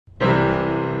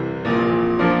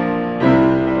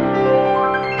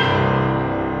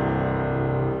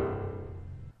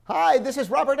Hi, this is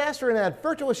Robert Estrin at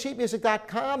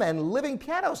virtualsheetmusic.com and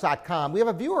livingpianos.com. We have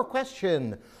a viewer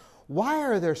question. Why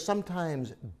are there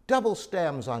sometimes double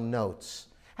stems on notes?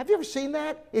 Have you ever seen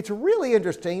that? It's really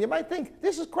interesting. You might think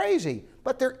this is crazy,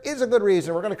 but there is a good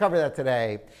reason. We're going to cover that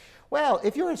today. Well,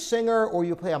 if you're a singer or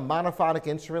you play a monophonic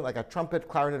instrument like a trumpet,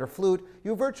 clarinet, or flute,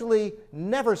 you virtually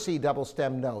never see double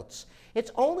stem notes.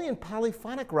 It's only in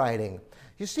polyphonic writing.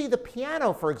 You see, the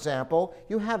piano, for example,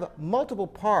 you have multiple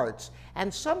parts,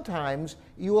 and sometimes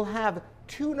you will have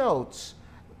two notes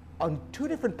on two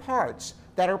different parts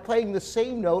that are playing the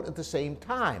same note at the same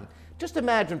time. Just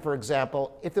imagine, for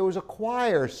example, if there was a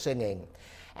choir singing,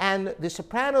 and the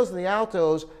sopranos and the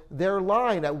altos, their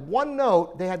line at one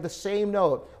note, they had the same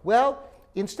note. Well,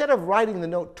 instead of writing the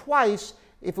note twice,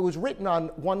 if it was written on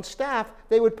one staff,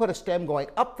 they would put a stem going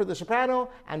up for the soprano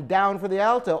and down for the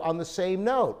alto on the same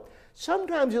note.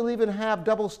 Sometimes you'll even have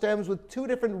double stems with two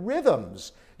different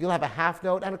rhythms. You'll have a half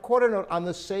note and a quarter note on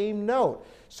the same note.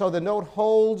 So the note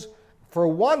holds for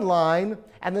one line,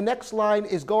 and the next line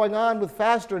is going on with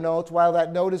faster notes while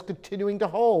that note is continuing to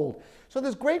hold. So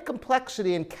there's great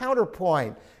complexity and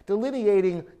counterpoint,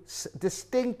 delineating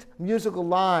distinct musical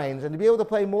lines, and to be able to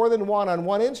play more than one on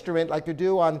one instrument like you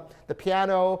do on the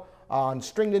piano, on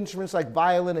stringed instruments like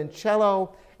violin and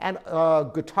cello, and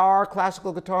guitar,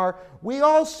 classical guitar. We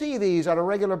all see these on a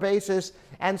regular basis,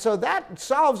 and so that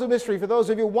solves the mystery for those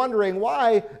of you wondering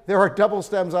why there are double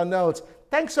stems on notes.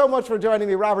 Thanks so much for joining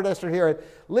me, Robert Estrin, here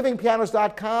at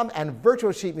livingpianos.com and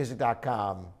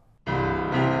virtualsheetmusic.com.